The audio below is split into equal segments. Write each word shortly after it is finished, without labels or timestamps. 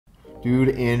Dude,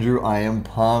 Andrew, I am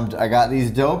pumped. I got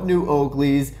these dope new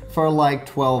Oakleys for like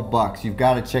 12 bucks. You've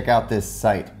got to check out this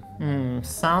site.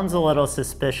 Sounds a little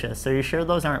suspicious. Are you sure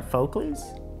those aren't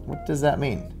Oakleys? What does that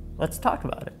mean? Let's talk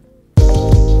about it.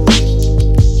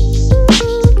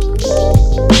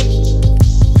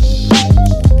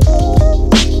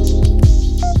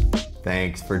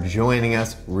 Thanks for joining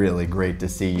us. Really great to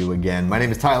see you again. My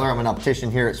name is Tyler. I'm an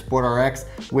optician here at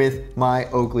SportRx with my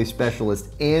Oakley specialist,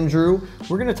 Andrew.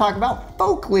 We're gonna talk about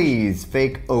Oakleys,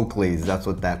 fake Oakleys. That's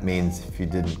what that means if you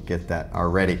didn't get that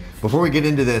already. Before we get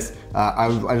into this,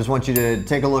 I just want you to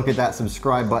take a look at that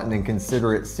subscribe button and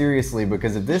consider it seriously,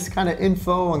 because if this kind of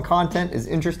info and content is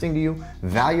interesting to you,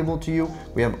 valuable to you,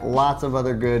 we have lots of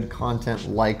other good content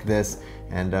like this.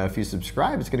 And if you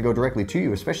subscribe, it's gonna go directly to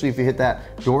you, especially if you hit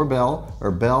that doorbell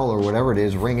or bell or whatever it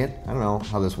is, ring it. I don't know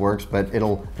how this works, but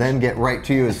it'll then get right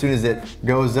to you as soon as it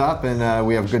goes up. And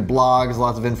we have good blogs,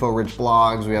 lots of info-rich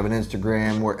blogs. We have an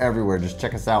Instagram, we're everywhere. Just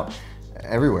check us out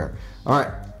everywhere. All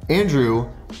right, Andrew,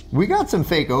 we got some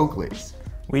fake Oakleys.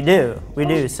 We do.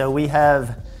 So we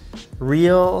have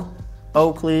real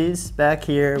Oakleys back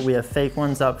here. We have fake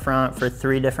ones up front for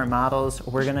 3 different models.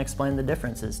 We're gonna explain the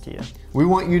differences to you. We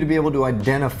want you to be able to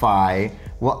identify,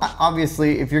 well,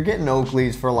 obviously, if you're getting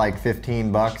Oakleys for like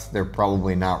 15 bucks, they're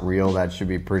probably not real. That should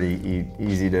be pretty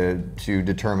easy to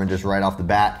determine just right off the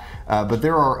bat. But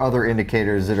there are other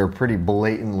indicators that are pretty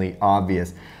blatantly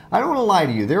obvious. I don't want to lie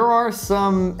to you. There are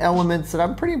some elements that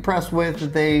I'm pretty impressed with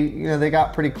that they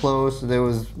got pretty close. There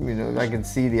was, I can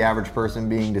see the average person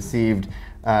being deceived.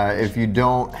 If you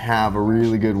don't have a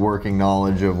really good working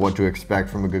knowledge of what to expect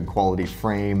from a good quality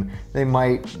frame, they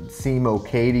might seem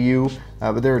okay to you,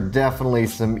 but there are definitely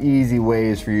some easy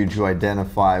ways for you to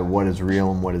identify what is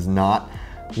real and what is not.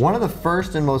 One of the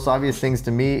first and most obvious things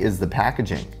to me is the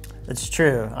packaging. It's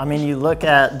true. I mean, you look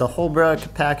at the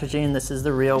Holbrook packaging, this is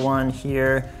the real one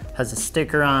here, has a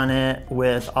sticker on it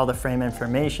with all the frame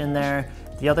information there.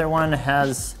 The other one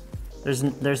has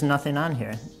There's nothing on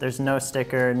here. There's no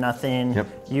sticker, nothing. Yep.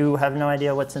 You have no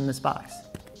idea what's in this box.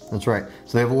 That's right.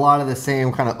 So they have a lot of the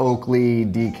same kind of Oakley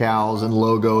decals and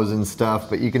logos and stuff,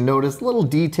 but you can notice little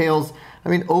details. I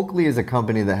mean, Oakley is a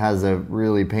company that has a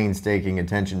really painstaking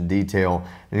attention to detail,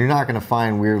 and you're not gonna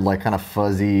find weird, like kind of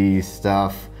fuzzy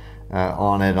stuff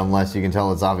on it unless you can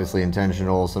tell it's obviously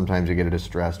intentional. Sometimes you get a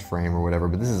distressed frame or whatever,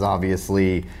 but this is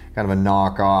obviously kind of a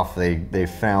knockoff. They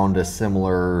found a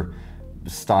similar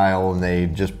style and they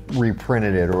just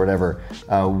reprinted it or whatever.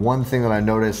 One thing that I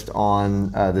noticed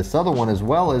on this other one as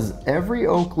well is every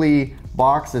Oakley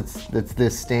box that's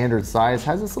this standard size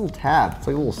has this little tab. It's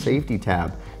like a little safety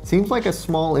tab. Seems like a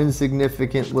small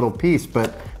insignificant little piece,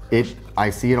 but I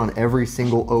see it on every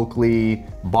single Oakley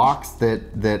box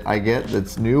that I get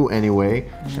that's new anyway,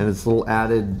 and it's a little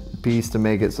added piece to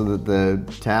make it so that the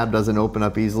tab doesn't open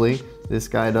up easily. This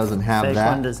guy doesn't have that. Fake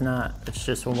one does not. It's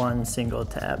just one single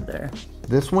tab there.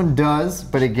 This one does,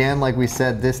 but again, like we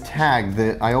said, this tag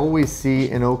that I always see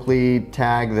an Oakley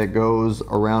tag that goes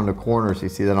around a corner. So you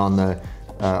see that on the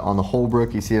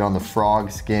Holbrook, you see it on the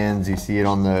frog skins, you see it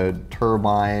on the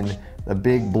turbine. A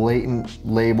big blatant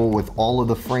label with all of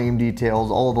the frame details,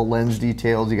 all of the lens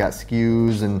details. You got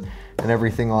skews and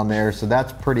everything on there. So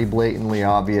that's pretty blatantly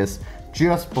obvious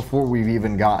just before we've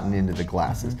even gotten into the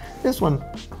glasses. This one,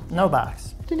 no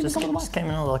box. Just came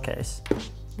in a little case.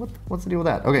 What's the deal with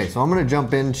that? Okay, so I'm gonna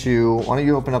jump into, why don't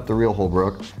you open up the real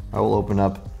Holbrook? I will open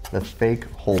up the fake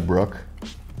Holbrook,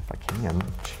 if I can.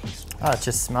 Jeez. Oh, it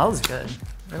just smells good.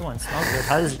 Everyone smells good.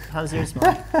 How's yours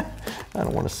smell? I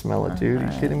don't want to smell it, dude. Are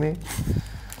you kidding me?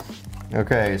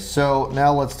 Okay, so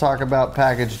now let's talk about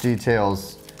package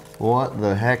details. What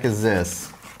the heck is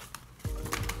this?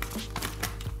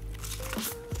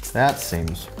 That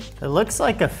seems... It looks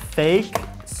like a fake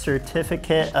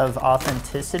certificate of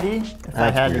authenticity, if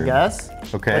I had to guess.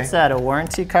 Okay. What's that, a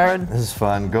warranty card? This is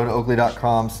fun. Go to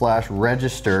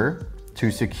oakley.com/register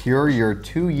to secure your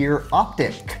 2-year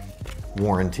optic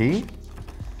warranty.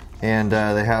 And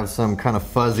they have some kind of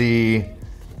fuzzy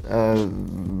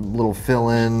little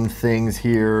fill-in things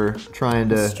here, trying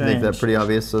to make that pretty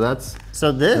obvious. So that's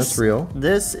real.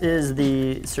 This is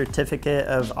the certificate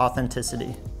of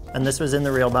authenticity, and this was in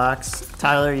the real box.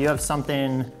 Tyler, you have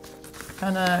something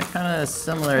kind of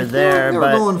similar there,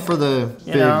 but going for the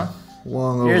big,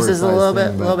 long, yours is a little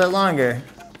bit longer.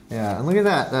 Yeah, and look at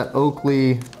that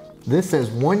Oakley. This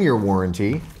says 1-year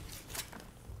warranty.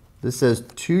 This says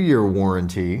 2-year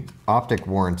warranty, optic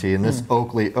warranty, and this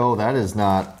Oakley, oh, that is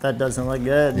not... That doesn't look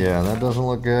good. Yeah, that doesn't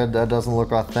look good. That doesn't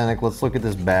look authentic. Let's look at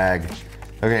this bag.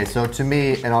 Okay, so to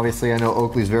me, and obviously I know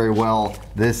Oakleys very well,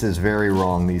 this is very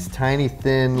wrong. These tiny,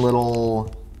 thin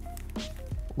little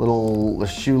little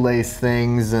shoelace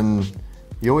things, and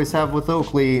you always have with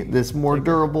Oakley this more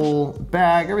durable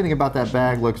bag. Everything about that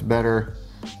bag looks better.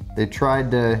 They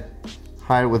tried to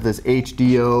hide it with this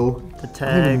HDO. The tag.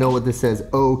 I don't even know what this says.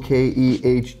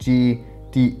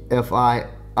 OKEHGDFIINP.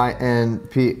 I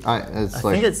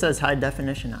think it says high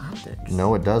definition optics.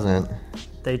 No, it doesn't.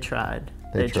 They tried.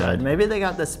 They tried. Maybe they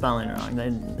got the spelling wrong. They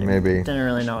Maybe. didn't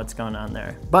really know what's going on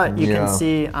there. But you can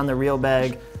see on the real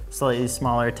bag, slightly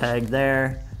smaller tag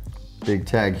there. Big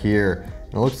tag here.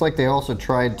 And it looks like they also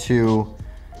tried to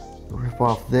rip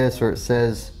off this where it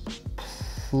says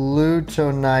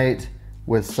Plutonite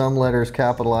with some letters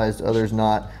capitalized, others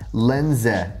not.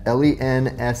 Lense,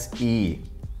 L-E-N-S-E.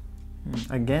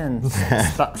 Again,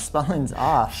 spelling's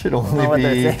off. Should only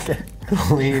be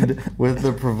cleaned with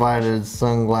the provided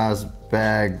sunglass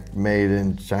bag made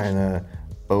in China.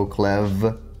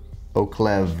 Oakleys,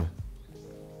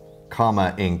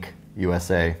 comma, Inc.,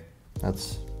 USA.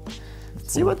 Let's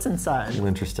see what's inside.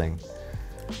 Interesting.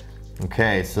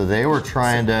 Okay, so they were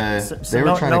trying to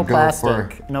no go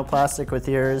plastic. for No plastic with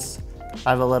yours.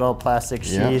 I have a little plastic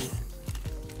sheath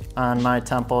on my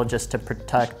temple just to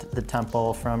protect the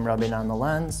temple from rubbing on the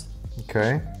lens.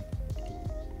 Okay.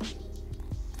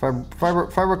 Fiber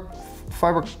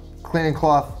cleaning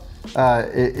cloth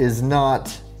is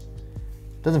not,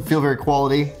 doesn't feel very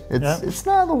quality. It's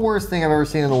not the worst thing I've ever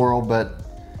seen in the world, but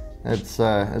it's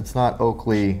not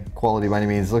Oakley quality by any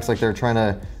means. It looks like they're trying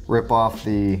to rip off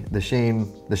the Shane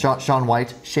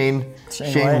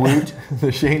Woot.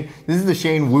 This is the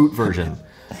Shane Woot version.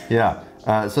 Yeah.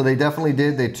 So they definitely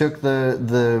did. They took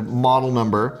the model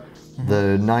number,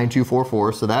 the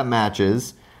 9244, so that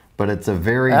matches, but it's a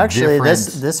very different.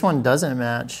 This one doesn't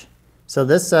match. So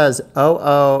this says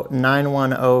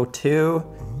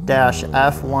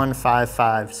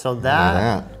 009102-F155. So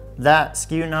that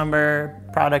SKU number,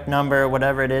 product number,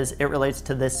 whatever it is, it relates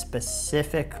to this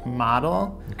specific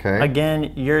model. Okay.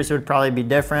 Again, yours would probably be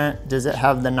different. Does it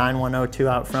have the 9102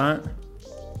 out front?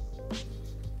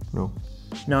 No.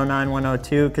 No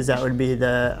 9102, because that would be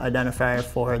the identifier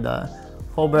for the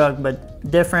Holbrook, but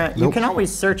different. Nope. You can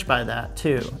always search by that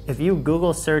too. If you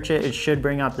Google search it, it should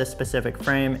bring up this specific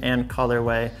frame and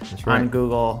colorway on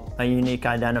Google, a unique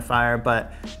identifier,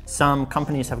 but some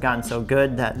companies have gotten so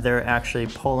good that they're actually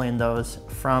pulling those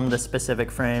from the specific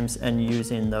frames and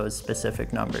using those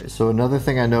specific numbers. So another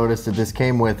thing I noticed that this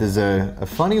came with is a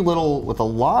funny little, with a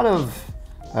lot of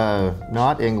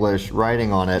not English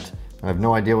writing on it. I have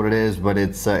no idea what it is, but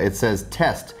it says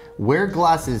test. Wear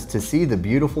glasses to see the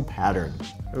beautiful pattern.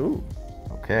 Ooh.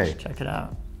 Okay. Check it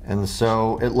out. And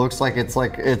so it looks like it's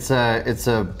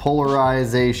a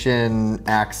polarization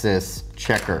axis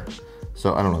checker.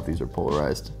 So I don't know if these are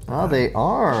polarized. Oh, they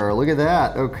are. Look at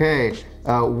that. Okay.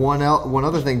 One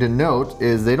other thing to note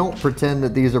is they don't pretend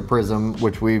that these are prism,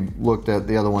 which we've looked at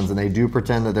the other ones, and they do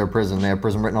pretend that they're prism. They have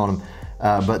prism written on them.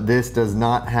 But this does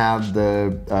not have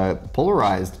the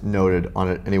polarized noted on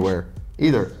it anywhere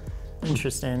either.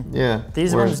 Interesting. Yeah.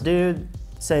 These ones do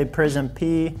say Prism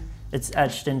P. It's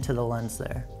etched into the lens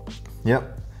there.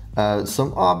 Yep.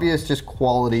 Some obvious just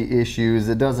quality issues.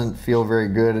 It doesn't feel very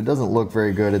good. It doesn't look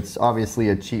very good. It's obviously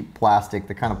a cheap plastic,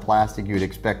 the kind of plastic you'd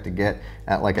expect to get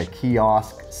at like a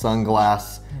kiosk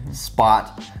sunglass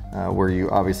spot, where you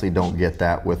obviously don't get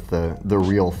that with the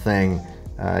real thing.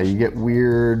 You get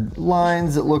weird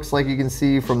lines it looks like you can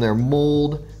see from their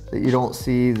mold that you don't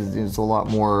see. There's a lot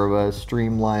more of a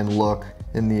streamlined look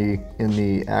in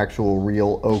the actual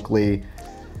real Oakley.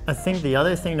 I think the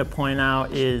other thing to point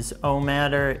out is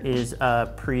O-Matter is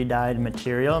a pre-dyed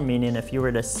material, meaning if you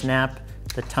were to snap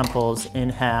the temples in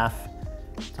half,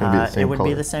 it would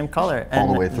be the same color.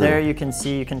 And there you can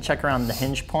see, you can check around the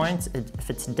hinge points. If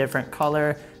it's a different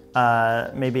color,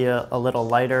 maybe a little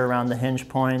lighter around the hinge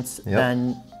points,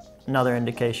 then another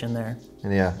indication there.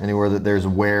 And yeah, anywhere that there's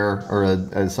wear or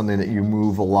something that you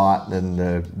move a lot, then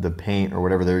the paint or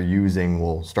whatever they're using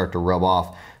will start to rub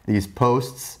off. These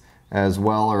posts as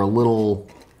well are a little,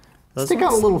 stick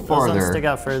out a little farther. Those ones stick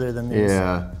out further than these.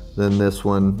 Yeah, than this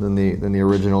one, than the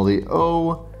original. The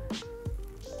O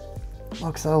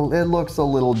looks a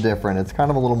little different. It's kind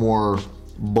of a little more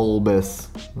bulbous.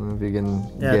 I don't know if you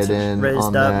can get in raised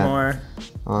on up that. more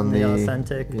on the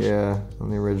authentic. Yeah, on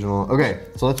the original. Okay,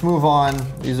 so let's move on.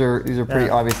 These are pretty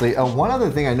obviously. One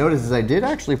other thing I noticed is I did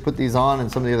actually put these on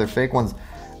and some of the other fake ones,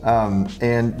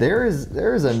 and there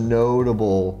is a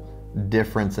notable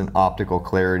difference in optical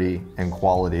clarity and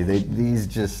quality. They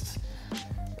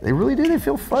really do. They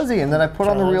feel fuzzy, and then I put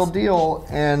on the real deal,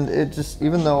 and it just,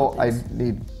 even though I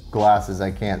need glasses,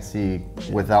 I can't see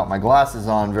without my glasses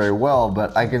on very well,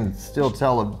 but I can still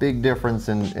tell a big difference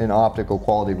in optical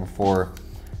quality before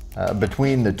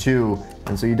between the two,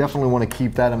 and so you definitely want to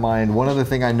keep that in mind. One other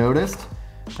thing I noticed,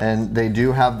 and they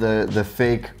do have the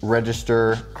fake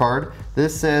register card.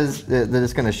 This says that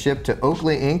it's going to ship to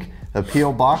Oakley Inc., a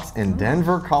P.O. box in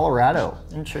Denver, Colorado.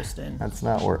 Interesting. That's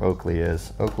not where Oakley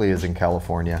is. Oakley is in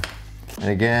California. And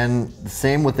again,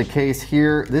 same with the case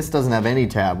here. This doesn't have any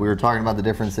tab. We were talking about the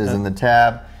differences in the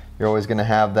tab. You're always going to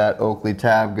have that Oakley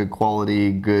tab, good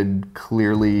quality, good,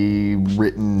 clearly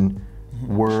written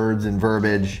words and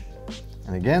verbiage.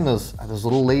 And again, those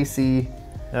little lacy.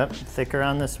 Yep, thicker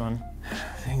on this one.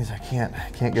 Things I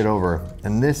can't get over.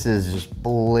 And this is just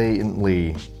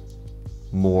blatantly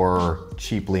more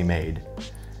cheaply made.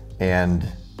 And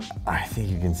I think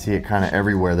you can see it kind of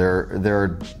everywhere.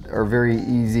 There are very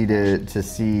easy to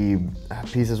see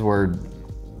pieces where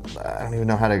I don't even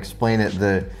know how to explain it.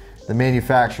 The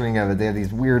manufacturing of it, they have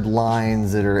these weird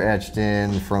lines that are etched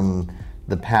in from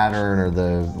the pattern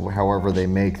or however they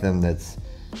make them, that's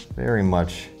very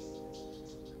much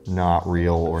not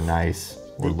real or nice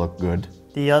or look good.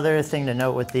 The other thing to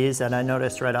note with these that I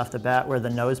noticed right off the bat were the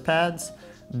nose pads.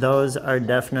 Those are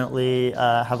definitely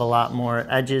have a lot more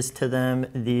edges to them.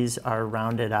 These are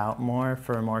rounded out more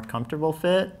for a more comfortable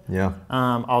fit. Yeah.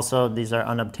 Also, these are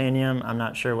unobtainium. I'm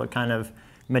not sure what kind of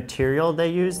material they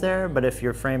use there, but if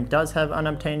your frame does have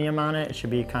unobtainium on it, it should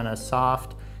be kind of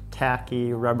soft, tacky,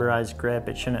 rubberized grip.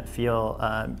 It shouldn't feel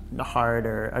hard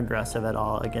or aggressive at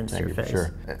all against your face.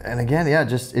 Sure. And again, yeah,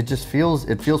 it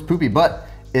feels poopy, but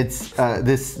it's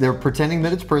they're pretending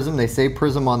that it's prism. They say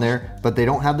prism on there, but they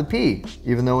don't have the P,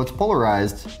 even though it's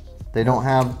polarized. They don't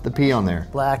have the P on there.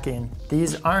 Blacking.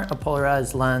 These aren't a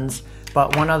polarized lens,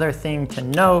 but one other thing to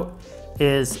note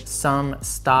is some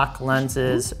stock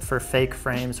lenses for fake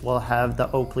frames will have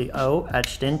the Oakley O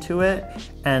etched into it,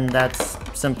 and that's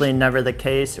simply never the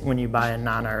case when you buy a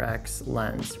non-RX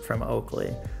lens from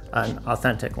Oakley, an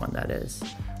authentic one that is.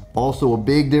 Also a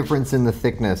big difference in the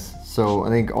thickness. So I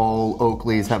think all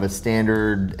Oakleys have a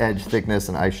standard edge thickness,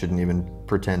 and I shouldn't even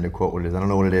pretend to quote what it is. I don't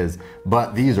know what it is,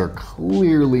 but these are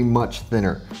clearly much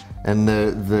thinner. And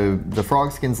the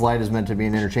frog skin slide is meant to be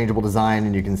an interchangeable design,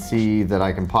 and you can see that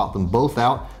I can pop them both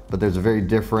out, but there's a very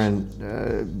different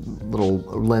little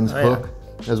lens hook,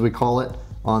 as we call it,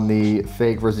 on the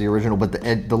fake versus the original, but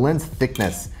the lens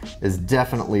thickness is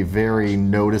definitely very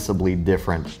noticeably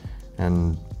different,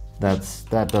 and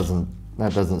that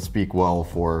doesn't speak well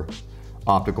for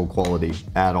optical quality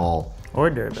at all. Or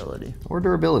durability. Or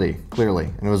durability, clearly.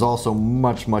 And it was also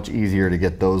much, much easier to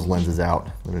get those lenses out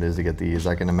than it is to get these.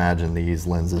 I can imagine these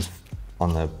lenses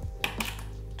on the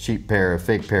cheap pair,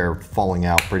 fake pair, falling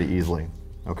out pretty easily.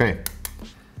 Okay,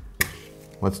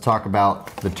 let's talk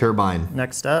about the turbine.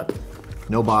 Next up.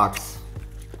 No box.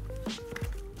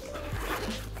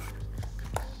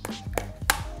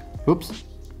 Oops.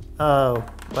 Oh,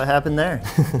 what happened there?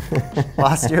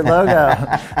 Lost your logo.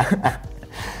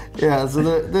 Yeah,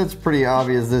 so that's pretty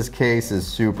obvious. This case is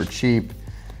super cheap,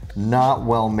 not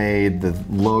well made. The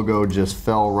logo just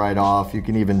fell right off. You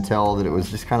can even tell that it was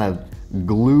just kind of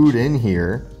glued in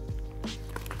here.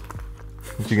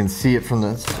 As you can see it from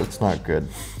this, it's not good.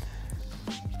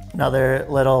 Another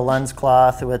little lens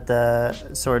cloth with the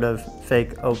sort of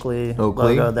fake Oakley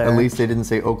logo there. At least they didn't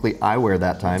say Oakley eyewear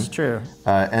that time. It's true.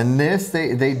 And this,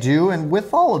 they do, and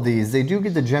with all of these, they do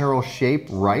get the general shape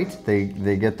right. They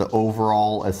get the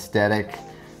overall aesthetic.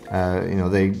 You know,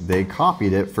 they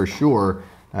copied it for sure.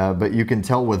 But you can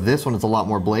tell with this one, it's a lot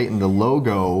more blatant. The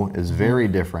logo is very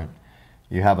different.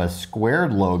 You have a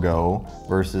squared logo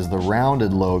versus the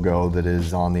rounded logo that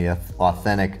is on the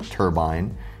authentic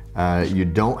turbine. You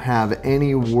don't have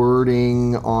any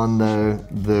wording on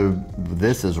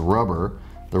this is rubber,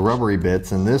 the rubbery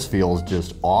bits, and this feels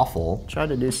just awful. Try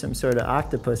to do some sort of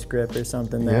octopus grip or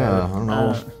something there. Yeah, I don't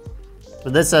know.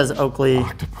 But this says Oakley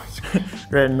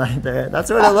written right there.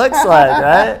 That's what it looks like,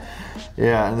 right?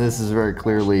 Yeah, and this is very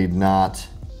clearly not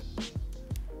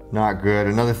good.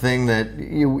 Another thing that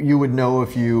you would know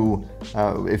if you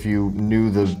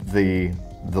knew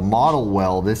the model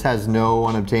well, this has no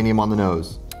unobtainium on the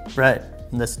nose. Right,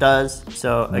 and this does.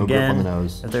 So no again, grip on the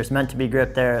nose. If there's meant to be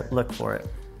grip there, look for it.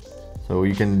 So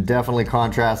you can definitely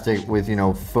contrast it with, you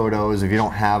know, photos. If you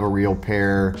don't have a real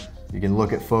pair, you can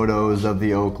look at photos of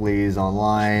the Oakleys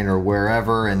online or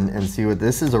wherever and see what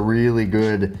this is. A really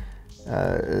good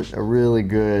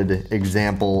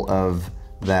example of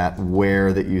that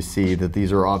wear that you see, that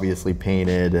these are obviously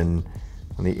painted, and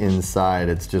on the inside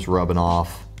it's just rubbing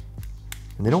off,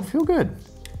 and they don't feel good.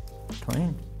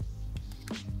 Clean.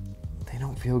 They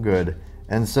don't feel good.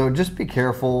 And so just be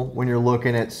careful when you're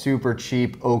looking at super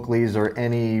cheap Oakleys or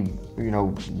any,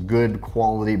 good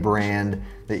quality brand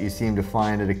that you seem to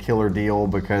find at a killer deal,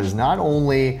 because not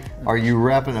only are you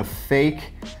repping a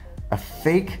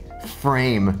fake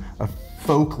frame, a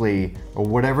Oakley, or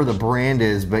whatever the brand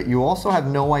is, but you also have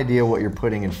no idea what you're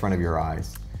putting in front of your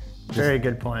eyes. Very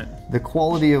good point. The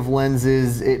quality of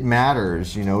lenses, it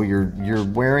matters. You're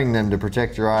wearing them to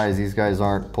protect your eyes. These guys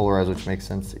aren't polarized, which makes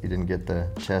sense that you didn't get the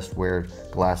chest wear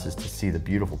glasses to see the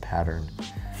beautiful pattern.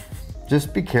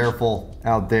 Just be careful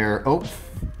out there. Oh,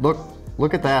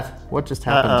 look at that. What just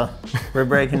happened? We're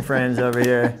breaking frames over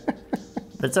here.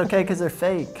 But it's okay because they're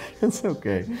fake. It's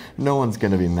okay. No one's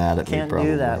gonna be mad at me, probably.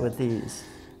 Can't do that with these.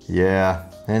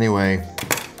 Yeah. Anyway,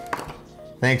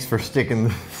 thanks for sticking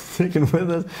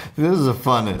with us. This is a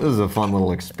fun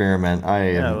little experiment.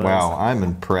 Wow, I'm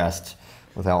impressed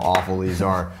with how awful these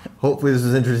are. Hopefully this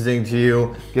is interesting to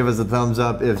you. Give us a thumbs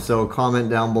up. If so,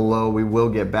 comment down below. We will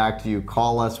get back to you.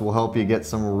 Call us. We'll help you get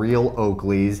some real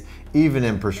Oakleys, even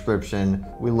in prescription.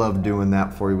 We love doing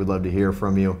that for you. We'd love to hear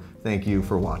from you. Thank you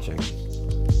for watching.